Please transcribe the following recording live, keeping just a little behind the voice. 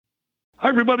Hi,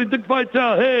 everybody. Dick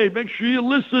Vitale. Hey, make sure you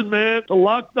listen, man. The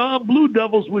Locked On Blue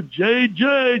Devils with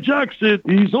J.J. Jackson.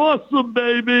 He's awesome,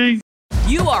 baby.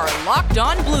 You are Locked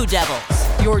On Blue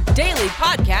Devils, your daily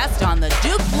podcast on the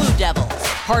Duke Blue Devils,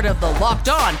 part of the Locked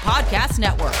On Podcast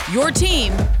Network, your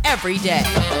team every day.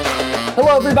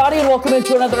 Hello, everybody, and welcome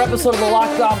into another episode of the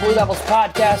Locked On Blue Devils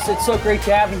podcast. It's so great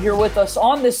to have you here with us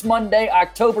on this Monday,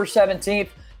 October 17th,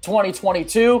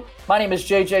 2022. My name is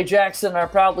J.J. Jackson, and I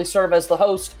proudly serve as the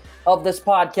host of this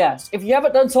podcast. If you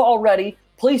haven't done so already,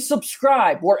 please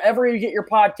subscribe wherever you get your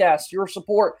podcasts. Your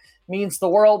support means the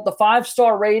world. The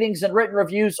 5-star ratings and written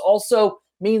reviews also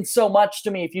mean so much to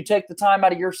me. If you take the time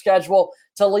out of your schedule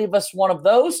to leave us one of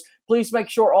those, please make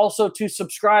sure also to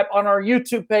subscribe on our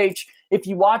YouTube page. If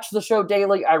you watch the show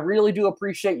daily, I really do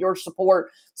appreciate your support.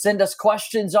 Send us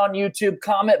questions on YouTube.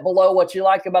 Comment below what you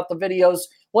like about the videos,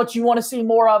 what you want to see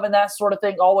more of, and that sort of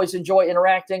thing. Always enjoy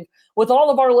interacting with all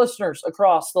of our listeners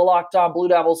across the Locked On Blue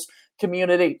Devils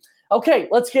community. Okay,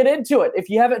 let's get into it. If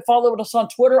you haven't followed us on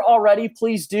Twitter already,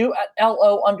 please do at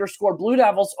LO_Blue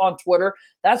Devils on Twitter.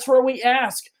 That's where we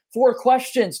ask for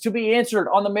questions to be answered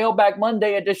on the Mailbag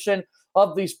Monday edition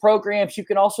of these programs. You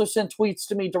can also send tweets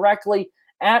to me directly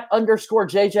at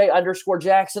 _JJ_Jackson_.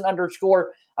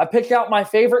 I pick out my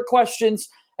favorite questions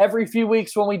every few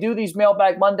weeks when we do these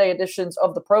Mailbag Monday editions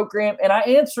of the program, and I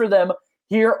answer them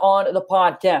here on the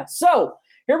podcast. So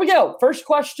here we go. First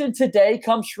question today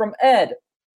comes from Ed.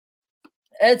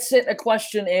 Ed sent a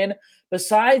question in.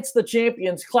 Besides the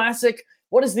Champions Classic,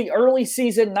 what is the early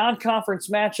season non-conference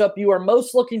matchup you are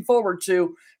most looking forward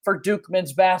to for Duke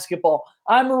men's basketball?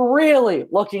 I'm really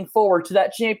looking forward to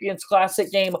that Champions Classic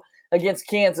game against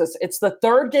Kansas. It's the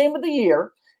third game of the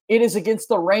year. It is against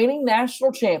the reigning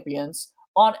national champions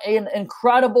on an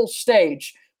incredible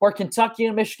stage where Kentucky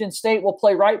and Michigan State will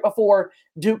play right before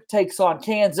Duke takes on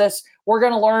Kansas. We're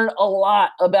going to learn a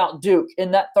lot about Duke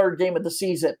in that third game of the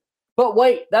season. But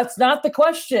wait, that's not the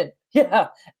question. Yeah,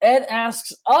 Ed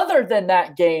asks, other than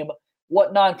that game,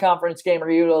 what non-conference game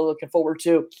are you looking forward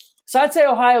to? So I'd say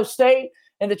Ohio State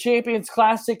and the Champions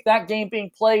Classic, that game being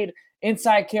played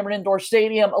inside Cameron Indoor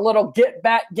Stadium, a little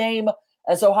get-back game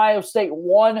as Ohio State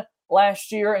won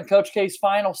last year in Coach K's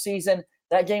final season.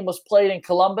 That game was played in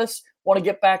Columbus. Want to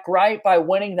get back right by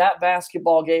winning that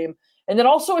basketball game. And then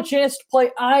also a chance to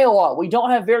play Iowa. We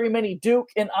don't have very many Duke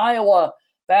and Iowa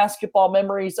basketball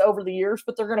memories over the years,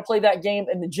 but they're going to play that game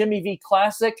in the Jimmy V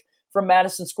Classic from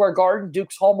Madison Square Garden.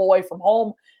 Duke's home away from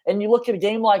home. And you look at a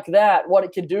game like that, what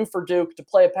it can do for Duke to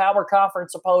play a power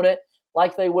conference opponent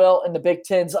like they will in the Big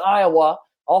Ten's Iowa,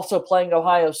 also playing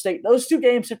Ohio State. Those two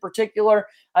games in particular,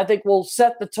 I think, will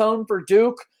set the tone for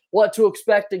Duke, what to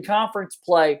expect in conference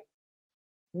play.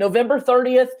 November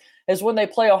 30th is when they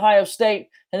play Ohio State,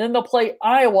 and then they'll play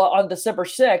Iowa on December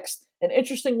 6th. And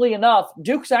interestingly enough,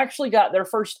 Duke's actually got their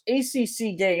first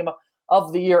ACC game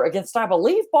of the year against, I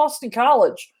believe, Boston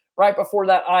College right before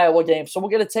that Iowa game. So we'll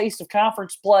get a taste of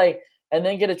conference play and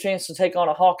then get a chance to take on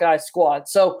a Hawkeye squad.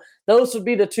 So those would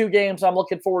be the two games I'm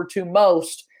looking forward to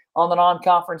most on the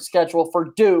non-conference schedule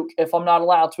for Duke, if I'm not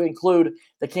allowed to include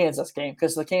the Kansas game,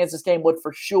 because the Kansas game would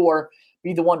for sure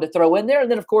be the one to throw in there.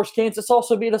 And then, of course, Kansas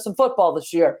also beat us in football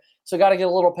this year. So got to get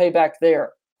a little payback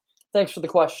there. Thanks for the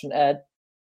question, Ed.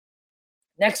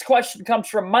 Next question comes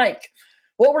from Mike.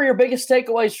 What were your biggest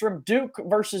takeaways from Duke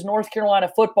versus North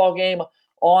Carolina football game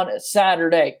on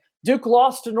Saturday? Duke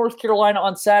lost to North Carolina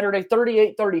on Saturday,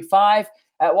 38-35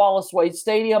 at Wallace Wade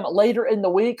Stadium. Later in the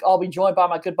week, I'll be joined by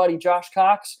my good buddy Josh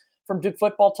Cox from Duke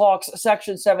Football Talks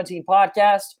Section 17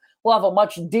 podcast. We'll have a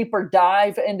much deeper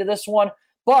dive into this one.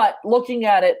 But looking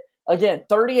at it, again,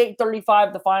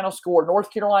 38-35 the final score.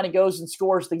 North Carolina goes and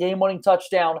scores the game-winning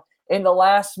touchdown in the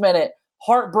last minute.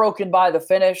 Heartbroken by the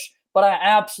finish, but I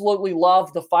absolutely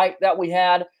love the fight that we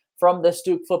had from this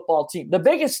Duke football team. The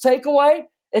biggest takeaway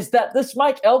is that this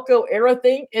Mike Elko era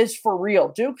thing is for real.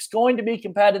 Duke's going to be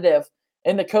competitive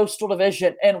in the Coastal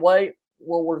Division, and we're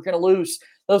going to lose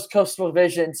those Coastal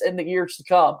Divisions in the years to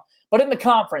come. But in the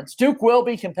conference, Duke will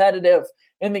be competitive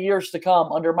in the years to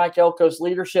come under Mike Elko's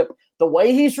leadership. The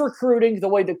way he's recruiting, the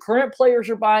way the current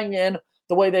players are buying in,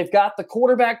 the way they've got the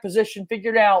quarterback position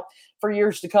figured out for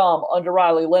years to come under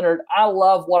Riley Leonard. I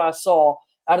love what I saw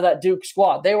out of that Duke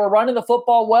squad. They were running the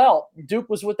football well. Duke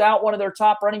was without one of their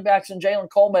top running backs in Jalen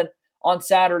Coleman on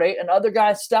Saturday, and other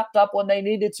guys stepped up when they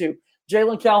needed to.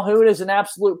 Jalen Calhoun is an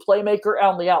absolute playmaker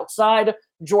on the outside.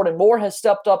 Jordan Moore has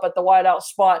stepped up at the wideout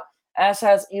spot, as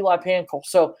has Eli Pankel.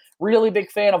 So really big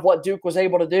fan of what Duke was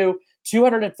able to do.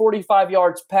 245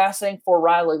 yards passing for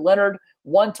Riley Leonard,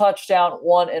 1 touchdown,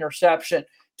 1 interception.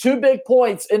 2 big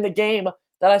points in the game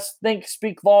that I think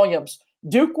speak volumes.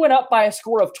 Duke went up by a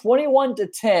score of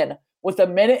 21-10 with a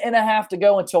minute and a half to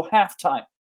go until halftime.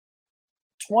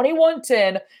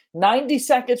 21-10, 90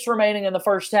 seconds remaining in the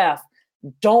first half.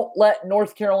 Don't let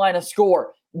North Carolina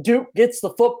score. Duke gets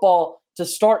the football to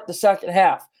start the second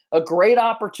half. A great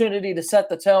opportunity to set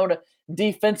the tone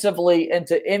defensively and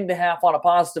to end the half on a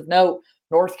positive note.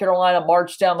 North Carolina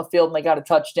marched down the field and they got a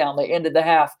touchdown. They ended the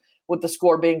half with the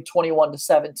score being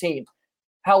 21-17.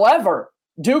 However,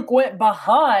 Duke went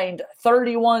behind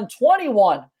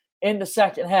 31-21 in the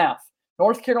second half.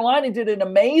 North Carolina did an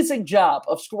amazing job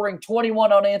of scoring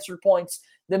 21 unanswered points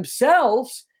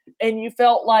themselves, and you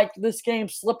felt like this game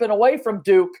slipping away from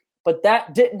Duke, but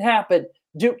that didn't happen.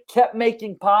 Duke kept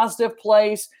making positive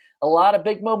plays, a lot of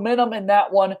big momentum in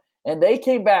that one, and they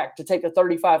came back to take a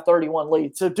 35-31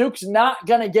 lead. So Duke's not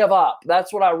going to give up.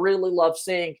 That's what I really love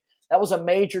seeing. That was a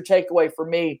major takeaway for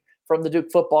me from the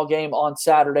Duke football game on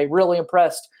Saturday. Really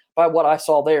impressed by what I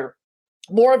saw there.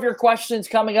 More of your questions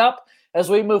coming up as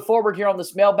we move forward here on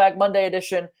this Mailbag Monday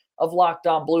edition of Locked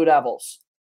On Blue Devils.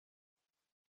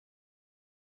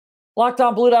 Locked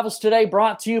On Blue Devils today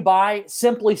brought to you by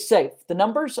Simply Safe. The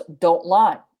numbers don't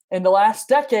lie. In the last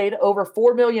decade, over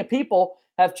 4 million people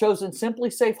have chosen Simply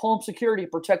Safe Home Security to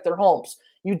protect their homes.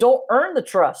 You don't earn the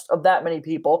trust of that many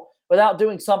people without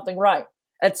doing something right.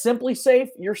 At Simply Safe,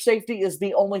 your safety is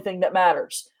the only thing that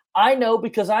matters. I know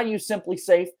because I use Simply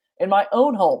Safe in my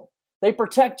own home. They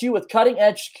protect you with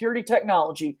cutting-edge security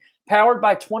technology powered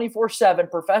by 24/7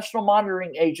 professional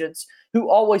monitoring agents who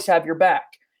always have your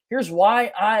back. Here's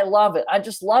why I love it. I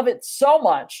just love it so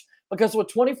much because with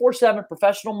 24/7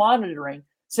 professional monitoring,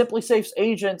 Simply Safe's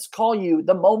agents call you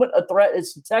the moment a threat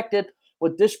is detected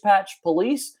with dispatch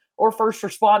police or first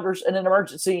responders in an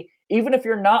emergency, even if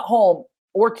you're not home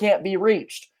or can't be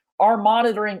reached. Our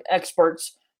monitoring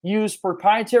experts use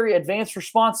proprietary advanced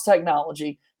response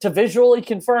technology to visually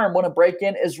confirm when a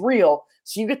break-in is real,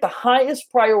 so you get the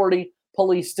highest priority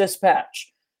police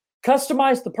dispatch.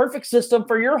 Customize the perfect system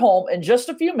for your home in just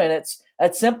a few minutes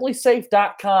at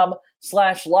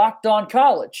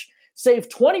simplysafe.com/lockedoncollege. Save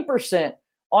 20%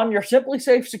 on your Simply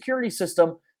Safe security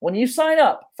system when you sign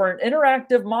up for an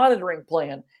interactive monitoring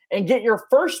plan and get your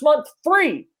first month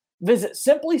free. Visit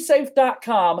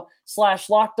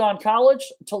simplysafe.com/lockedoncollege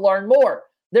to learn more.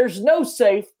 There's no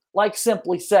safe like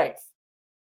Simply Safe.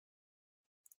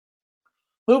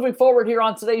 Moving forward here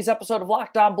on today's episode of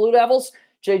Locked On Blue Devils,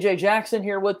 JJ Jackson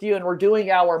here with you, and we're doing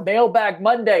our Mailbag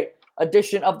Monday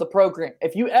edition of the program.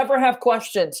 If you ever have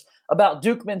questions about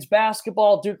Duke men's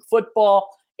basketball, Duke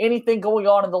football, anything going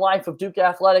on in the life of Duke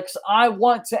athletics, I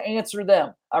want to answer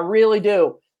them. I really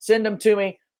do. Send them to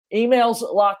me. Emails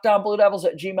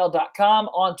lockedonbluedevils@gmail.com,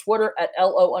 on Twitter at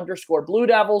 @LO_Blue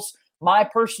Devils, my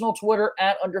personal Twitter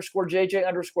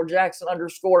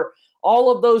 @JJ_Jackson_,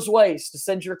 all of those ways to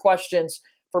send your questions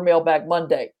for Mailbag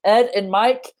Monday. Ed and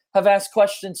Mike have asked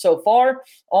questions so far.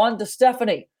 On to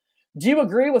Stephanie. Do you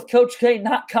agree with Coach K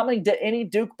not coming to any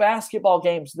Duke basketball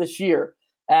games this year?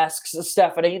 Asks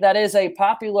Stephanie. That is a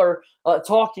popular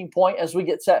talking point as we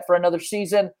get set for another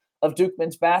season of Duke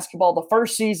men's basketball. The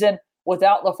first season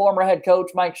without the former head coach,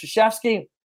 Mike Krzyzewski.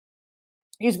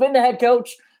 He's been the head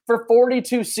coach for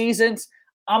 42 seasons.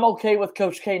 I'm okay with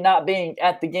Coach K not being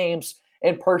at the games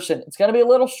in person. It's going to be a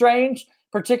little strange,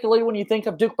 particularly when you think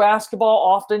of Duke basketball.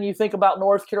 Often you think about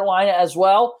North Carolina as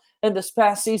well. And this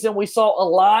past season, we saw a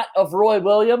lot of Roy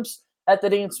Williams at the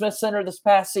Dean Smith Center this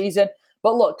past season.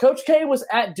 But look, Coach K was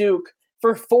at Duke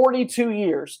for 42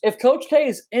 years. If Coach K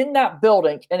is in that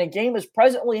building and a game is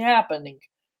presently happening,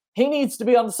 he needs to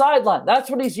be on the sideline. That's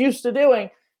what he's used to doing.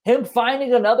 Him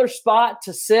finding another spot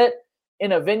to sit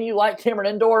in a venue like Cameron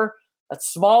Indoor, that's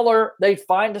smaller. They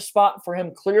find a spot for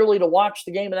him clearly to watch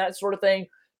the game and that sort of thing.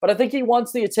 But I think he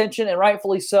wants the attention, and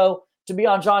rightfully so, to be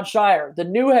on Jon Scheyer, the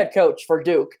new head coach for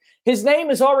Duke. His name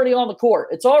is already on the court.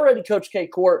 It's already Coach K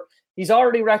court. He's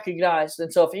already recognized.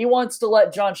 And so if he wants to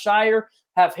let Jon Scheyer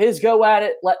have his go at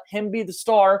it, let him be the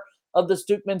star of this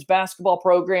Duke men's basketball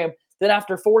program, then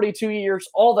after 42 years,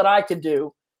 all that I can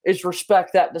do is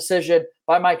respect that decision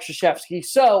by Mike Krzyzewski.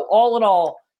 So all in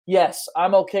all, yes,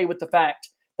 I'm okay with the fact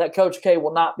that Coach K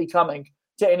will not be coming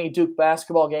to any Duke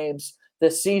basketball games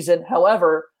this season.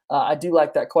 However, I do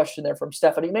like that question there from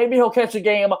Stephanie. Maybe he'll catch a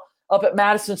game up at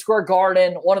Madison Square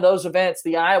Garden, one of those events,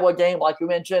 the Iowa game, like we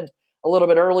mentioned a little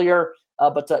bit earlier.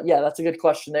 But that's a good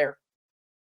question there.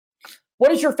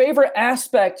 What is your favorite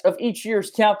aspect of each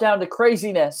year's countdown to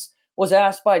craziness? Was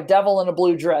asked by Devil in a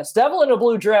Blue Dress. Devil in a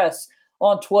Blue Dress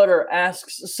on Twitter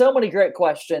asks so many great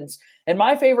questions. And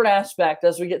my favorite aspect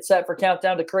as we get set for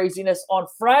Countdown to Craziness on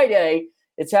Friday,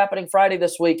 it's happening Friday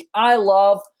this week, I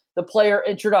love the player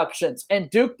introductions. And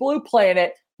Duke Blue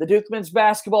Planet, the Duke men's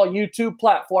basketball YouTube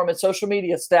platform and social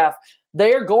media staff,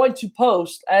 they are going to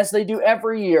post, as they do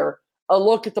every year, a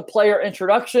look at the player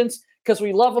introductions because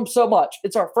we love them so much.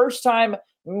 It's our first time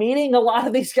meeting a lot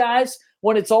of these guys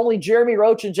when it's only Jeremy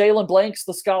Roach and Jalen Blanks,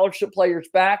 the scholarship players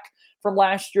back from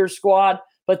last year's squad.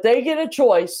 But they get a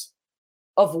choice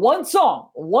of one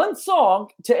song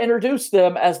to introduce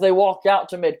them as they walk out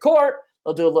to midcourt.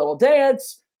 They'll do a little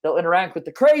dance. They'll interact with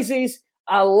the crazies.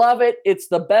 I love it. It's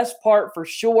the best part for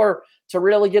sure to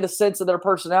really get a sense of their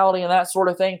personality and that sort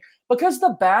of thing. Because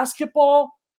the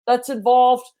basketball that's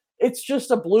involved, it's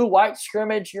just a blue-white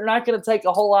scrimmage. You're not going to take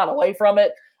a whole lot away from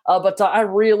it. But I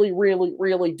really, really,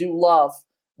 really do love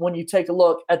when you take a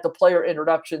look at the player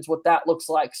introductions, what that looks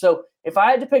like. So if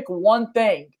I had to pick one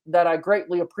thing that I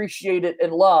greatly appreciated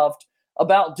and loved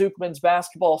about Duke men's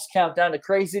basketball's countdown to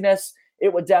craziness,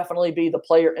 it would definitely be the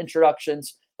player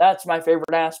introductions. That's my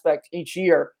favorite aspect each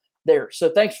year there. So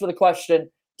thanks for the question,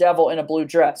 Devil in a Blue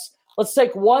Dress. Let's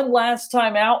take one last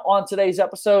time out on today's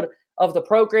episode of the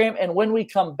program. And when we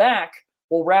come back,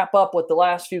 we'll wrap up with the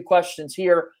last few questions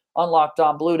here on Locked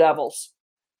On Blue Devils.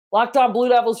 Locked On Blue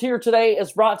Devils here today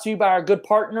is brought to you by our good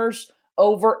partners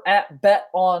over at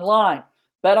BetOnline.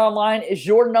 BetOnline is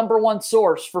your number one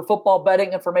source for football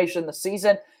betting information this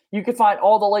season. You can find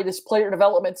all the latest player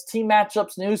developments, team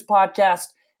matchups, news podcasts,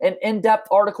 and in-depth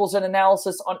articles and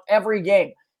analysis on every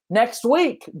game. Next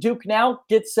week, Duke now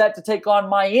gets set to take on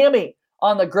Miami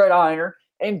on the gridiron,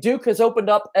 and Duke has opened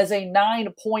up as a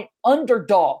 9-point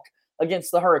underdog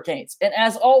against the Hurricanes. And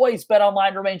as always,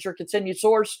 BetOnline remains your continued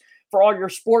source for all your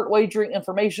sport wagering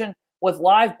information with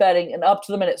live betting and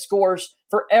up-to-the-minute scores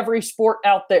for every sport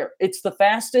out there. It's the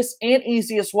fastest and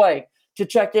easiest way to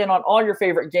check in on all your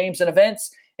favorite games and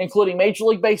events, including Major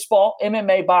League Baseball,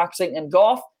 MMA, boxing, and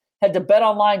golf. Head to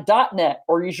betonline.net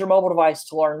or use your mobile device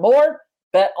to learn more.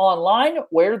 BetOnline,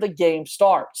 where the game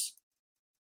starts.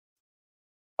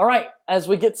 All right, as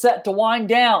we get set to wind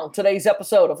down today's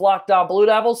episode of Locked On Blue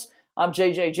Devils, I'm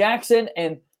JJ Jackson,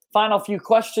 and final few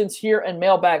questions here in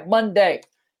Mailbag Monday.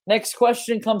 Next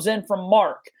question comes in from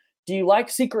Mark. Do you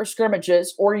like secret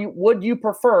scrimmages, or would you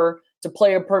prefer to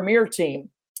play a premier team?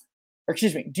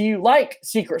 Do you like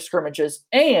secret scrimmages,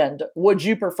 and would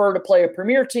you prefer to play a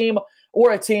premier team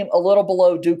or a team a little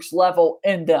below Duke's level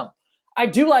in them? I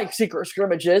do like secret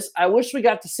scrimmages. I wish we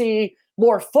got to see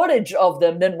more footage of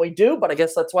them than we do, but I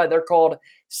guess that's why they're called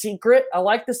secret. I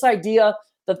like this idea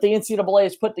that the NCAA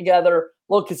has put together.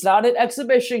 Look, it's not an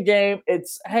exhibition game.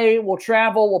 It's, hey, we'll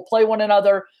travel, we'll play one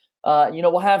another.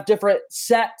 We'll have different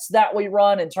sets that we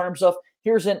run in terms of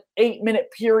here's an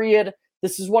 8-minute period.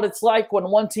 This is what it's like when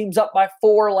one team's up by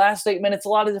 4, last 8 minutes, a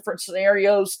lot of different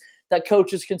scenarios that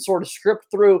coaches can sort of script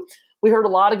through. We heard a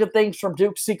lot of good things from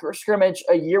Duke's secret scrimmage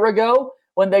a year ago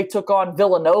when they took on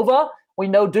Villanova. We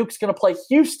know Duke's going to play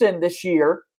Houston this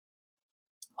year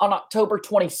on October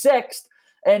 26th.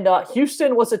 And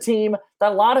Houston was a team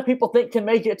that a lot of people think can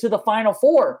make it to the Final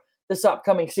Four this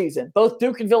upcoming season. Both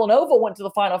Duke and Villanova went to the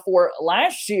Final Four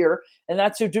last year, and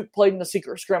that's who Duke played in the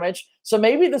secret scrimmage. So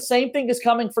maybe the same thing is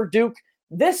coming for Duke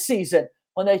this season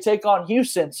when they take on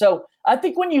Houston. So I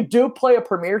think when you do play a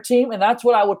premier team, and that's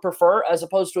what I would prefer as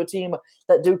opposed to a team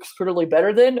that Duke's clearly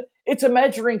better than, it's a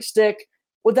measuring stick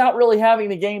without really having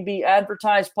the game be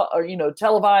advertised or,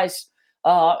 televised.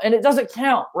 And it doesn't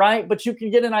count, right? But you can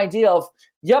get an idea of,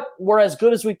 yep, we're as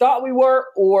good as we thought we were,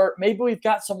 or maybe we've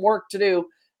got some work to do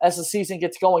as the season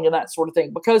gets going and that sort of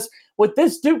thing. Because with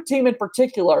this Duke team in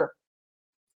particular,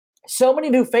 so many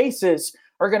new faces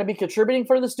are going to be contributing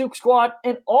for this Duke squad.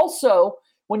 And also,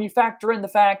 when you factor in the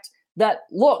fact that,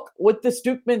 look, with this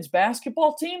Duke men's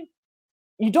basketball team,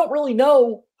 you don't really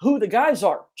know who the guys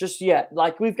are just yet.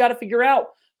 Like, we've got to figure out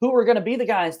who are going to be the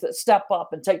guys that step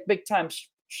up and take big-time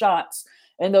shots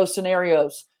in those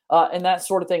scenarios and that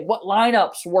sort of thing. What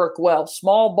lineups work well?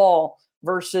 Small ball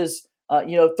versus,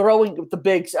 throwing the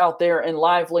bigs out there and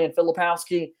Lively and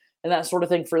Filipowski and that sort of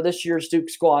thing for this year's Duke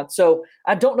squad. So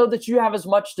I don't know that you have as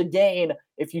much to gain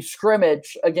if you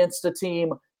scrimmage against a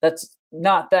team that's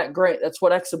not that great. That's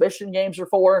what exhibition games are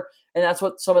for, and that's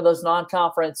what some of those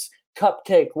non-conference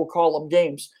cupcake, we'll call them,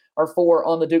 games are for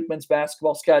on the Duke men's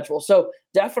basketball schedule. So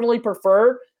definitely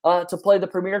prefer to play the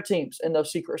premier teams in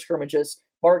those secret scrimmages.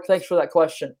 Mark, thanks for that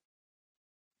question.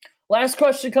 Last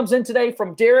question comes in today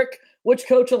from Derek. Which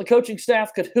coach on the coaching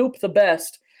staff could hoop the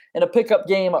best in a pickup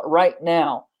game right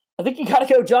now? I think you got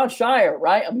to go Jon Scheyer,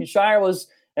 right? I mean, Scheyer was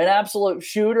an absolute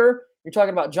shooter. You're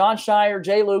talking about Jon Scheyer,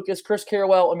 Jay Lucas, Chris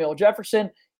Carrawell, Emil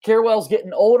Jefferson. Carrawell's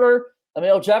getting older.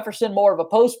 Emil Jefferson, more of a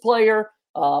post player.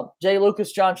 Jay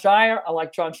Lucas, Jon Scheyer. I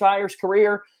like Jon Scheyer's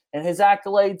career and his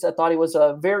accolades. I thought he was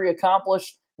a very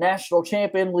accomplished national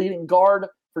champion leading guard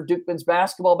for Duke men's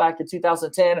basketball back in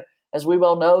 2010, as we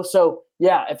well know. So,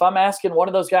 yeah, if I'm asking one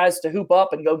of those guys to hoop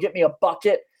up and go get me a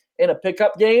bucket in a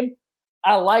pickup game,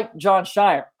 I like Jon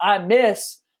Scheyer. I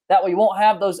miss that we won't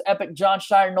have those epic Jon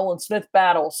Scheyer, Nolan Smith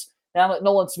battles. Now that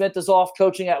Nolan Smith is off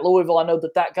coaching at Louisville, I know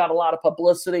that got a lot of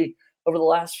publicity over the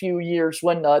last few years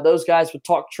when those guys would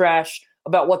talk trash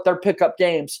about what their pickup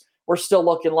games were still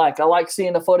looking like. I like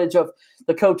seeing the footage of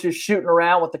the coaches shooting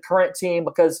around with the current team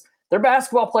because they're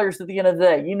basketball players at the end of the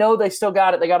day. You know they still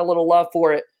got it. They got a little love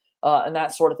for it and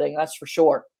that sort of thing. That's for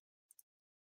sure.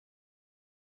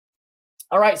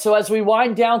 All right, so as we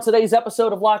wind down today's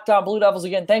episode of Locked On Blue Devils,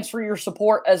 again, thanks for your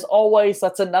support. As always,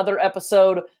 that's another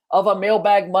episode of a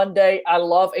Mailbag Monday. I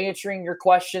love answering your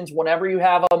questions whenever you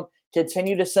have them.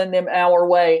 Continue to send them our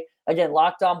way. Again,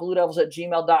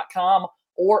 lockedonbluedevils@gmail.com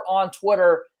or on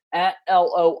Twitter at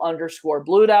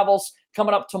 @LO_Blue Devils.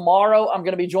 Coming up tomorrow, I'm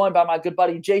going to be joined by my good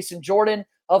buddy Jason Jordan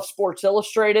of Sports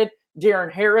Illustrated.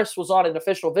 Darren Harris was on an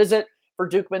official visit for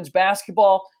Duke men's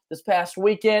basketball this past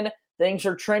weekend. Things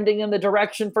are trending in the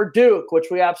direction for Duke, which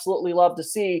we absolutely love to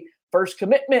see. First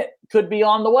commitment could be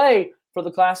on the way for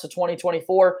the class of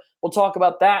 2024. We'll talk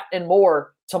about that and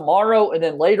more tomorrow. And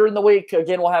then later in the week,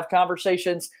 again, we'll have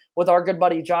conversations with our good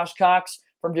buddy Josh Cox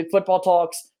from Duke Football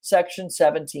Talks Section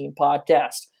 17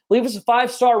 podcast. Leave us a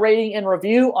 5-star rating and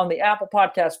review on the Apple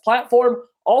Podcast platform.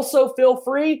 Also, feel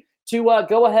free to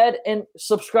go ahead and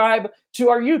subscribe to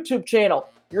our YouTube channel.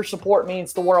 Your support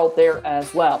means the world there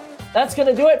as well. That's going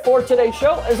to do it for today's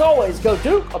show. As always, go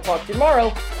Duke. I'll talk to you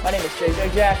tomorrow. My name is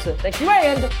JJ Jackson. Thank you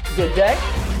and good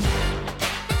day.